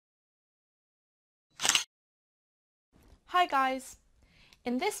Hi guys!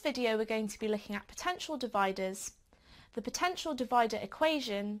 In this video we're going to be looking at potential dividers, the potential divider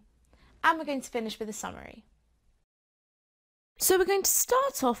equation, and we're going to finish with a summary. So we're going to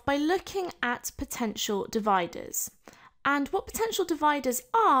start off by looking at potential dividers. And what potential dividers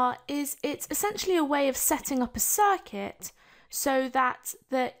are is it's essentially a way of setting up a circuit so that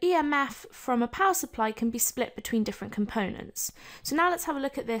the EMF from a power supply can be split between different components. So now let's have a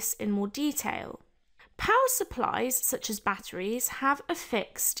look at this in more detail. Power supplies, such as batteries, have a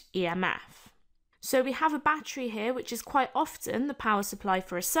fixed EMF. So we have a battery here, which is quite often the power supply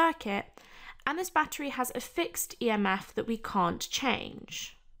for a circuit, and this battery has a fixed EMF that we can't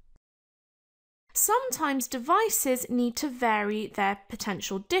change. Sometimes devices need to vary their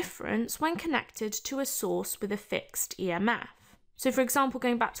potential difference when connected to a source with a fixed EMF. So for example,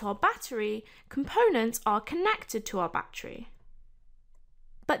 going back to our battery, components are connected to our battery.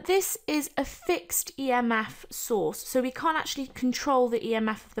 But this is a fixed EMF source, so we can't actually control the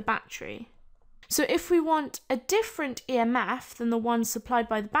EMF of the battery. So if we want a different EMF than the one supplied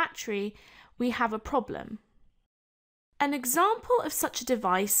by the battery, we have a problem. An example of such a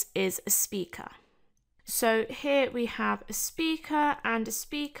device is a speaker. So here we have a speaker, and a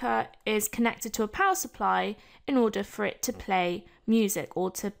speaker is connected to a power supply in order for it to play music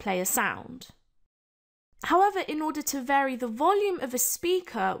or to play a sound. However, in order to vary the volume of a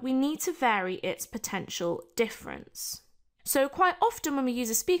speaker, we need to vary its potential difference. So quite often when we use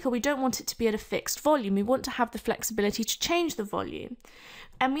a speaker, we don't want it to be at a fixed volume. We want to have the flexibility to change the volume.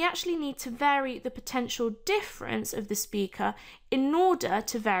 And we actually need to vary the potential difference of the speaker in order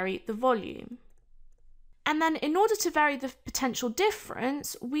to vary the volume. And then in order to vary the potential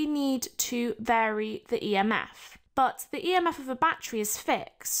difference, we need to vary the EMF. But the EMF of a battery is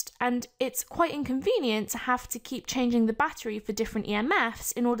fixed, and it's quite inconvenient to have to keep changing the battery for different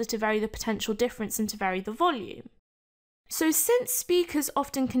EMFs in order to vary the potential difference and to vary the volume. So since speakers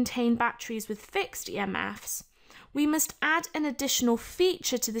often contain batteries with fixed EMFs, we must add an additional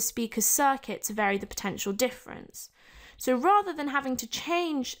feature to the speaker's circuit to vary the potential difference. So rather than having to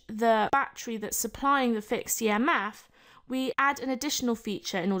change the battery that's supplying the fixed EMF, we add an additional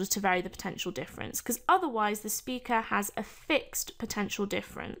feature in order to vary the potential difference, because otherwise the speaker has a fixed potential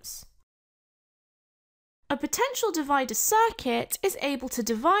difference. A potential divider circuit is able to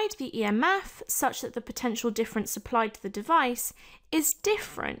divide the EMF such that the potential difference supplied to the device is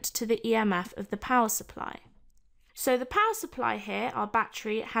different to the EMF of the power supply. So the power supply here, our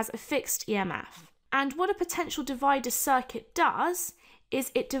battery, has a fixed EMF. And what a potential divider circuit does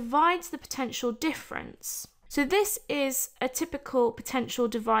is it divides the potential difference. So this is a typical potential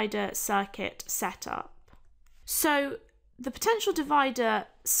divider circuit setup. So the potential divider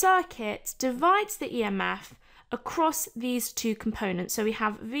circuit divides the EMF across these two components. So we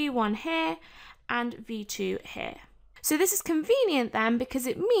have V1 here and V2 here. So this is convenient then because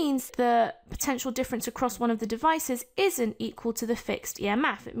it means the potential difference across one of the devices isn't equal to the fixed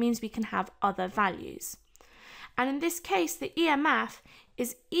EMF. It means we can have other values. And in this case, the EMF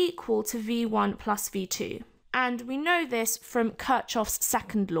is equal to V1 plus V2. And we know this from Kirchhoff's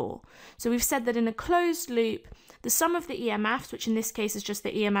second law. So we've said that in a closed loop, the sum of the EMFs, which in this case is just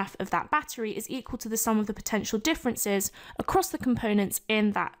the EMF of that battery, is equal to the sum of the potential differences across the components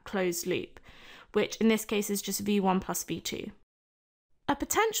in that closed loop, which in this case is just V1 plus V2. A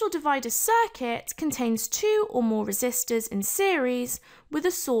potential divider circuit contains two or more resistors in series with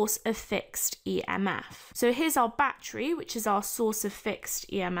a source of fixed EMF. So here's our battery, which is our source of fixed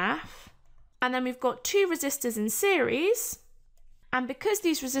EMF. And then we've got two resistors in series. And because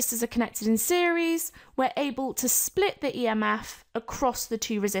these resistors are connected in series, we're able to split the EMF across the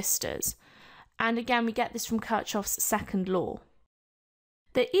two resistors. And again, we get this from Kirchhoff's second law.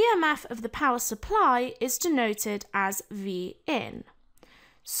 The EMF of the power supply is denoted as Vin.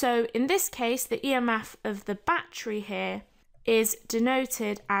 So in this case, the EMF of the battery here is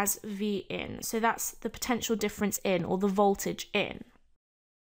denoted as Vin. So that's the potential difference in, or the voltage in.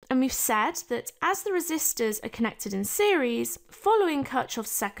 And we've said that as the resistors are connected in series, following Kirchhoff's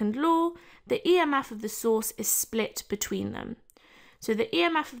second law, the EMF of the source is split between them. So the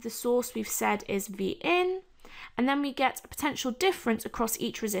EMF of the source we've said is Vin, and then we get a potential difference across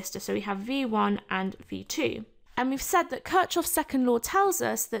each resistor. So we have V1 and V2. And we've said that Kirchhoff's second law tells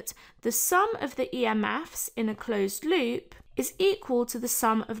us that the sum of the EMFs in a closed loop is equal to the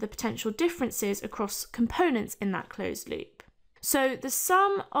sum of the potential differences across components in that closed loop. So the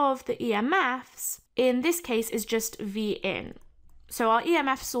sum of the EMFs in this case is just Vin. So our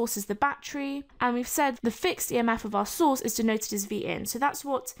EMF source is the battery, and we've said the fixed EMF of our source is denoted as V in. So that's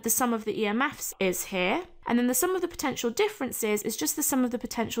what the sum of the EMFs is here. And then the sum of the potential differences is just the sum of the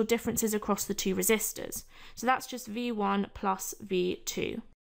potential differences across the two resistors. So that's just V1 plus V2.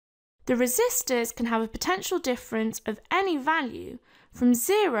 The resistors can have a potential difference of any value from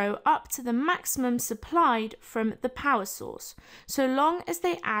 0 up to the maximum supplied from the power source, so long as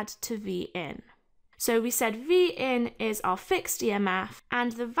they add to V in. So we said V in is our fixed EMF,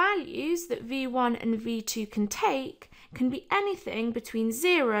 and the values that V1 and V2 can take can be anything between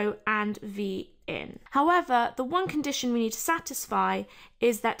 0 and V in. However, the one condition we need to satisfy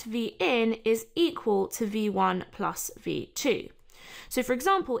is that V in is equal to V1 plus V2. So for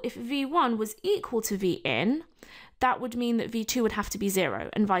example, if V1 was equal to V in, that would mean that V2 would have to be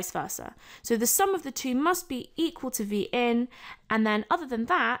 0 and vice versa. So the sum of the two must be equal to V in, and then other than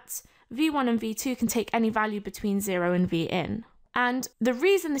that, V1 and V2 can take any value between 0 and V in. And the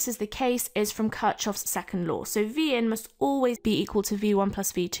reason this is the case is from Kirchhoff's second law. So V in must always be equal to V1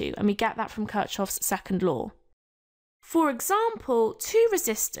 plus V2, and we get that from Kirchhoff's second law. For example, two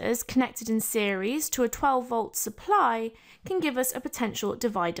resistors connected in series to a 12-volt supply can give us a potential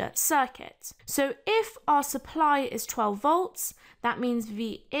divider circuit. So if our supply is 12 volts, that means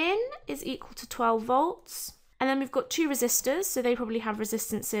V in is equal to 12 volts. And then we've got two resistors, so they probably have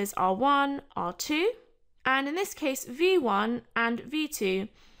resistances R1, R2. And in this case, V1 and V2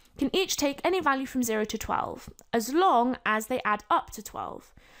 can each take any value from 0 to 12, as long as they add up to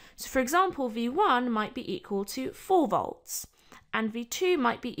 12. So for example, V1 might be equal to 4 volts, and V2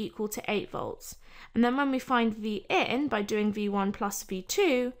 might be equal to 8 volts. And then when we find V in by doing V1 plus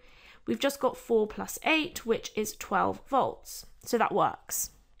V2, we've just got 4 plus 8, which is 12 volts. So that works.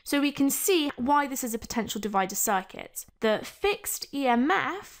 So we can see why this is a potential divider circuit. The fixed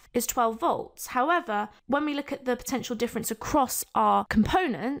EMF is 12 volts. However, when we look at the potential difference across our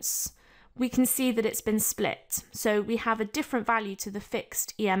components, we can see that it's been split. So we have a different value to the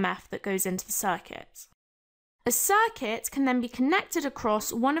fixed EMF that goes into the circuit. A circuit can then be connected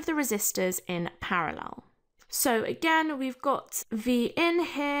across one of the resistors in parallel. So again, we've got V in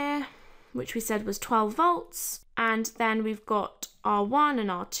here, which we said was 12 volts, and then we've got R1 and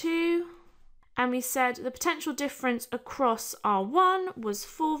R2, and we said the potential difference across R1 was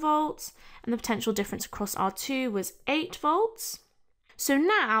 4 volts, and the potential difference across R2 was 8 volts. So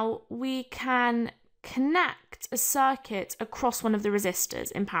now we can connect a circuit across one of the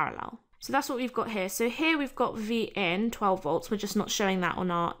resistors in parallel. So that's what we've got here. So here we've got V in, 12 volts, we're just not showing that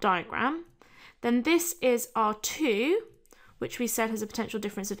on our diagram. Then this is R2, which we said has a potential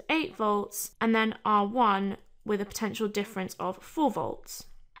difference of 8 volts, and then R1 with a potential difference of 4 volts.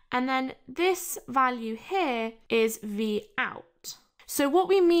 And then this value here is V out. So what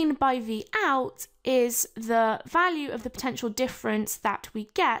we mean by V out is the value of the potential difference that we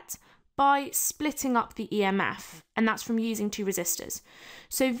get by splitting up the EMF, and that's from using two resistors.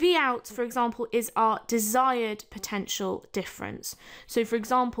 So V out, for example, is our desired potential difference. So for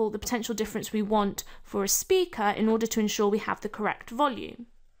example, the potential difference we want for a speaker in order to ensure we have the correct volume.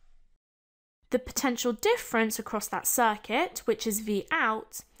 The potential difference across that circuit, which is V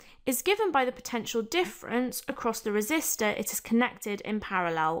out, is given by the potential difference across the resistor it is connected in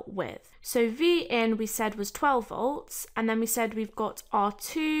parallel with. So V in we said was 12 volts, and then we said we've got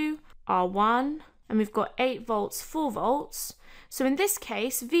R2, R1, and we've got 8 volts, 4 volts. So in this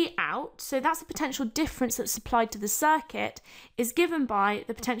case, V out, so that's the potential difference that's supplied to the circuit, is given by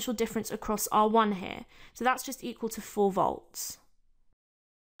the potential difference across R1 here. So that's just equal to 4 volts.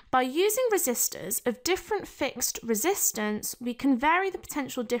 By using resistors of different fixed resistance, we can vary the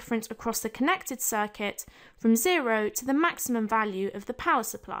potential difference across the connected circuit from 0 to the maximum value of the power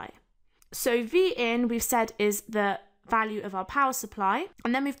supply. So V in, we've said, is the value of our power supply,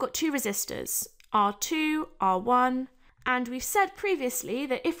 and then we've got two resistors, R2, R1, and we've said previously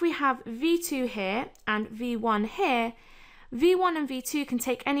that if we have V2 here and V1 here, V1 and V2 can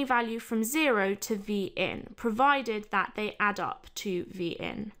take any value from 0 to V in, provided that they add up to V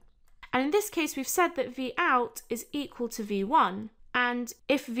in. And in this case, we've said that V out is equal to V1. And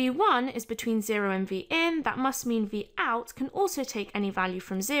if V1 is between 0 and V in, that must mean V out can also take any value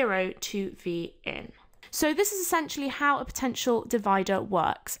from 0 to V in. So this is essentially how a potential divider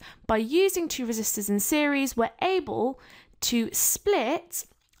works. By using two resistors in series, we're able to split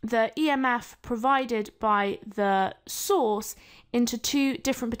the EMF provided by the source into two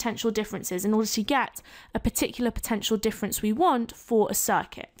different potential differences in order to get a particular potential difference we want for a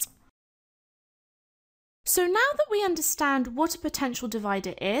circuit. So now that we understand what a potential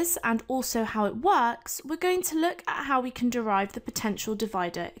divider is and also how it works, we're going to look at how we can derive the potential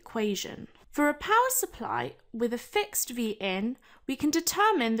divider equation. For a power supply with a fixed V in, we can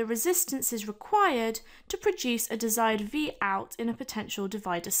determine the resistances required to produce a desired V out in a potential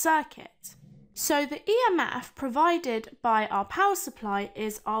divider circuit. So the EMF provided by our power supply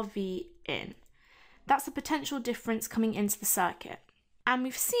is our V in. That's the potential difference coming into the circuit. And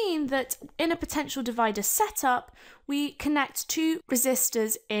we've seen that in a potential divider setup, we connect two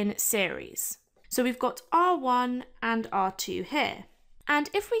resistors in series. So we've got R1 and R2 here. And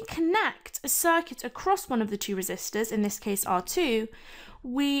if we connect a circuit across one of the two resistors, in this case R2,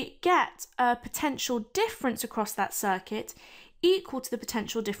 we get a potential difference across that circuit equal to the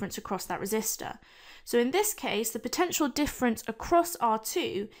potential difference across that resistor. So in this case, the potential difference across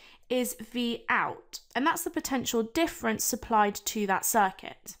R2 is V out, and that's the potential difference supplied to that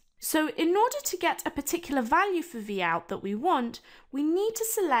circuit. So in order to get a particular value for V out that we want, we need to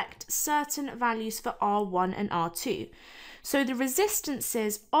select certain values for R1 and R2. So the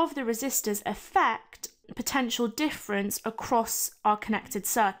resistances of the resistors affect potential difference across our connected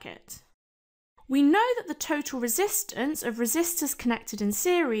circuit. We know that the total resistance of resistors connected in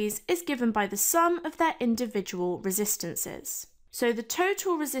series is given by the sum of their individual resistances. So the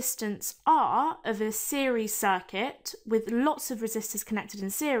total resistance R of a series circuit with lots of resistors connected in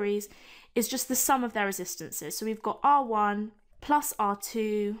series is just the sum of their resistances. So we've got R1 plus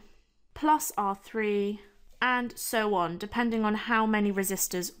R2 plus R3 and so on, depending on how many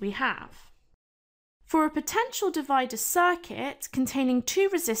resistors we have. For a potential divider circuit containing two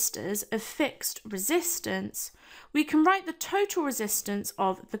resistors of fixed resistance, we can write the total resistance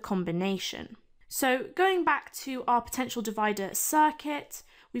of the combination. So going back to our potential divider circuit,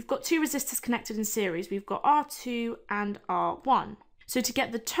 we've got two resistors connected in series. We've got R2 and R1. So to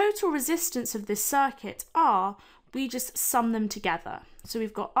get the total resistance of this circuit, R, we just sum them together. So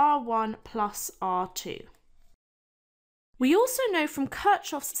we've got R1 plus R2. We also know from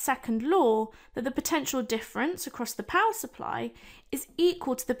Kirchhoff's second law that the potential difference across the power supply is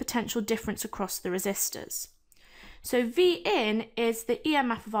equal to the potential difference across the resistors. So V in is the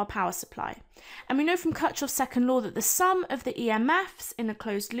EMF of our power supply. And we know from Kirchhoff's second law that the sum of the EMFs in a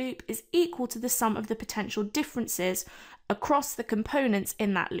closed loop is equal to the sum of the potential differences across the components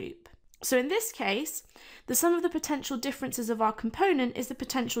in that loop. So in this case, the sum of the potential differences of our component is the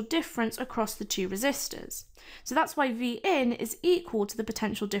potential difference across the two resistors. So that's why V in is equal to the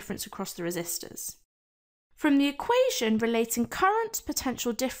potential difference across the resistors. From the equation relating current,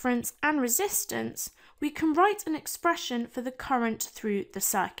 potential difference, and resistance, we can write an expression for the current through the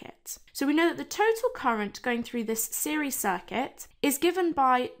circuit. So we know that the total current going through this series circuit is given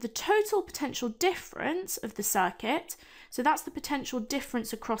by the total potential difference of the circuit, so that's the potential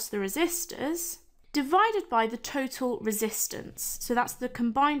difference across the resistors, divided by the total resistance, so that's the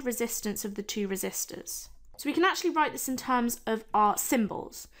combined resistance of the two resistors. So we can actually write this in terms of our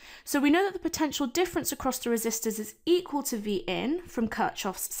symbols. So we know that the potential difference across the resistors is equal to V in from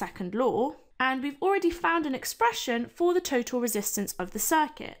Kirchhoff's second law, and we've already found an expression for the total resistance of the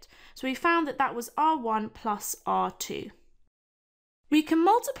circuit. So we found that that was R1 plus R2. We can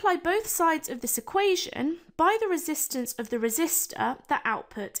multiply both sides of this equation by the resistance of the resistor the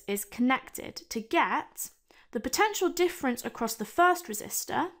output is connected to get the potential difference across the first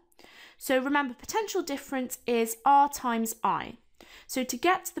resistor. So remember, potential difference is R times I. So to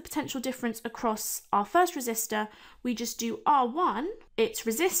get the potential difference across our first resistor, we just do R1, its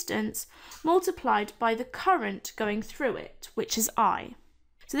resistance, multiplied by the current going through it, which is I.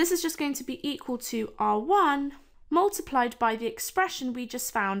 So this is just going to be equal to R1 multiplied by the expression we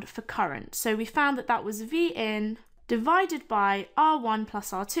just found for current. So we found that that was V in divided by R1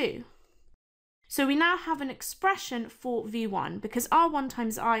 plus R2. So we now have an expression for V1 because R1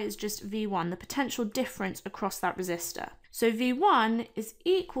 times I is just V1, the potential difference across that resistor. So V1 is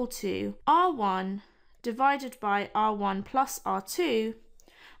equal to R1 divided by R1 plus R2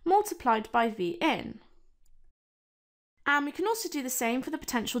 multiplied by V in. And we can also do the same for the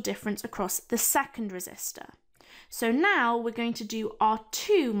potential difference across the second resistor. So now we're going to do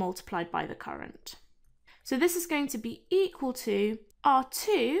R2 multiplied by the current. So this is going to be equal to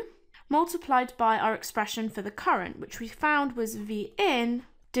R2 multiplied by our expression for the current, which we found was V in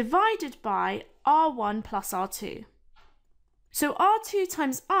divided by R1 plus R2. So R2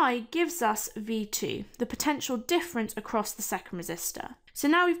 times I gives us V2, the potential difference across the second resistor. So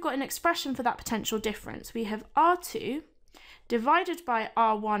now we've got an expression for that potential difference. We have R2 divided by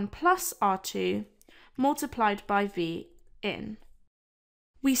R1 plus R2 multiplied by V in.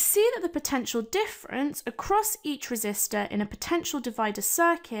 We see that the potential difference across each resistor in a potential divider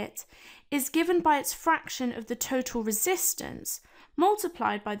circuit is given by its fraction of the total resistance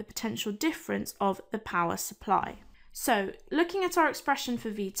multiplied by the potential difference of the power supply. So looking at our expression for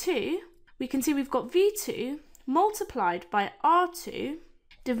V2, we can see we've got V2 multiplied by R2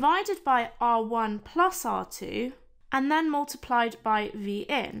 divided by R1 plus R2 and then multiplied by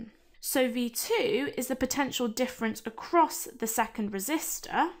Vin. So V2 is the potential difference across the second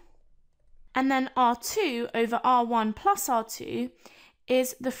resistor, and then R2 over R1 plus R2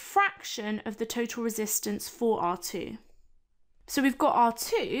 is the fraction of the total resistance for R2. So we've got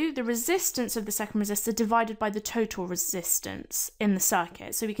R2, the resistance of the second resistor, divided by the total resistance in the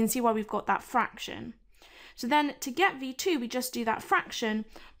circuit. So we can see why we've got that fraction. So then to get V2, we just do that fraction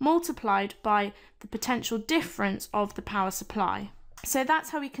multiplied by the potential difference of the power supply. So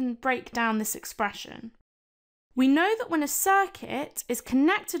that's how we can break down this expression. We know that when a circuit is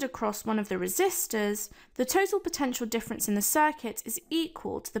connected across one of the resistors, the total potential difference in the circuit is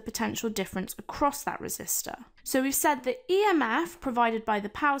equal to the potential difference across that resistor. So we've said the EMF provided by the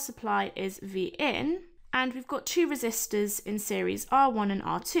power supply is Vin, and we've got two resistors in series R1 and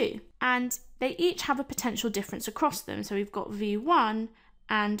R2, and they each have a potential difference across them. So we've got V1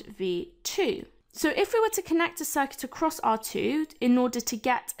 and V2. So if we were to connect a circuit across R2 in order to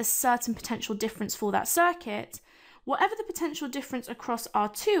get a certain potential difference for that circuit, whatever the potential difference across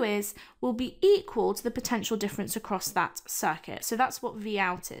R2 is will be equal to the potential difference across that circuit. So that's what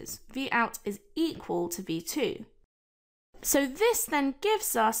Vout is. Vout is equal to V2. So this then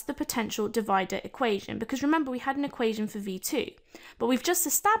gives us the potential divider equation, because remember we had an equation for V2, but we've just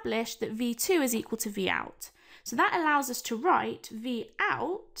established that V2 is equal to Vout. So that allows us to write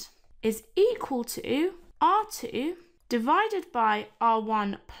Vout is equal to R2 divided by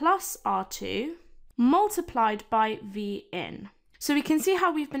R1 plus R2 multiplied by Vin. So we can see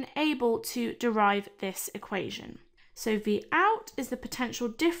how we've been able to derive this equation. So Vout is the potential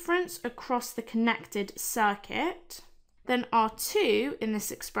difference across the connected circuit. Then R2 in this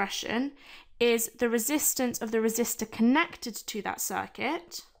expression is the resistance of the resistor connected to that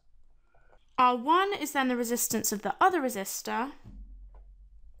circuit. R1 is then the resistance of the other resistor.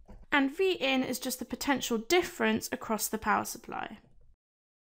 And Vin is just the potential difference across the power supply.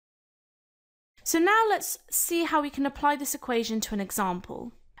 So now let's see how we can apply this equation to an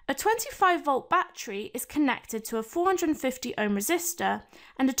example. A 25-volt battery is connected to a 450 ohm resistor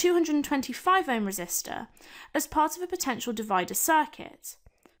and a 225 ohm resistor as part of a potential divider circuit.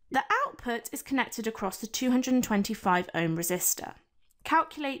 The output is connected across the 225 ohm resistor.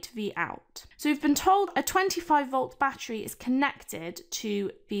 Calculate Vout. So we've been told a 25-volt battery is connected to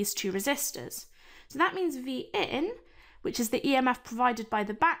these two resistors. So that means Vin, which is the EMF provided by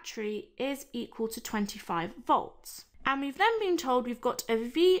the battery, is equal to 25 volts. And we've then been told we've got a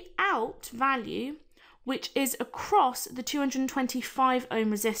Vout value, which is across the 225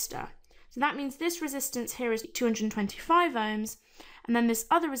 ohm resistor. So that means this resistance here is 225 ohms, and then this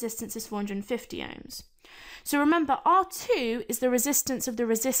other resistance is 450 ohms. So remember, R2 is the resistance of the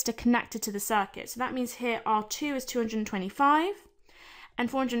resistor connected to the circuit. So that means here R2 is 225 and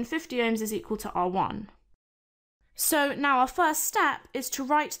 450 ohms is equal to R1. So now our first step is to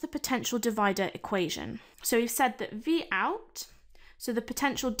write the potential divider equation. So we've said that Vout, so the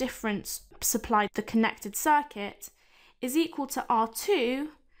potential difference supplied to the connected circuit, is equal to R2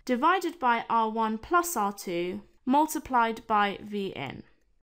 divided by R1 plus R2 multiplied by Vin.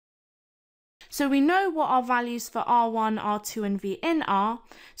 So we know what our values for R1, R2 and Vin are,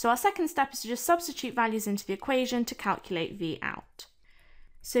 so our second step is to just substitute values into the equation to calculate Vout.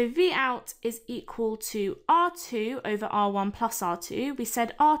 So Vout is equal to R2 over R1 plus R2. We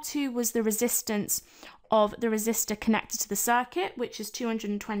said R2 was the resistance of the resistor connected to the circuit, which is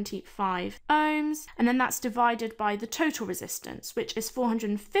 225 ohms, and then that's divided by the total resistance, which is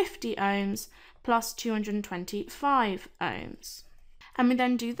 450 ohms plus 225 ohms. And we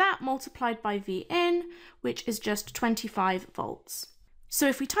then do that multiplied by Vin, which is just 25 volts. So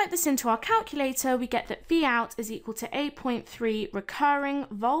if we type this into our calculator, we get that Vout is equal to 8.3 recurring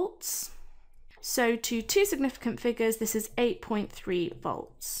volts. So to two significant figures, this is 8.3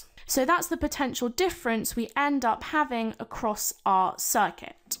 volts. So that's the potential difference we end up having across our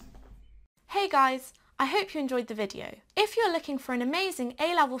circuit. Hey guys, I hope you enjoyed the video. If you're looking for an amazing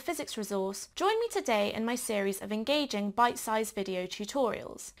A-level physics resource, join me today in my series of engaging bite-sized video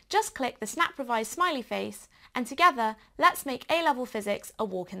tutorials. Just click the SnapRevise smiley face and together, let's make A-level physics a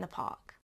walk in the park.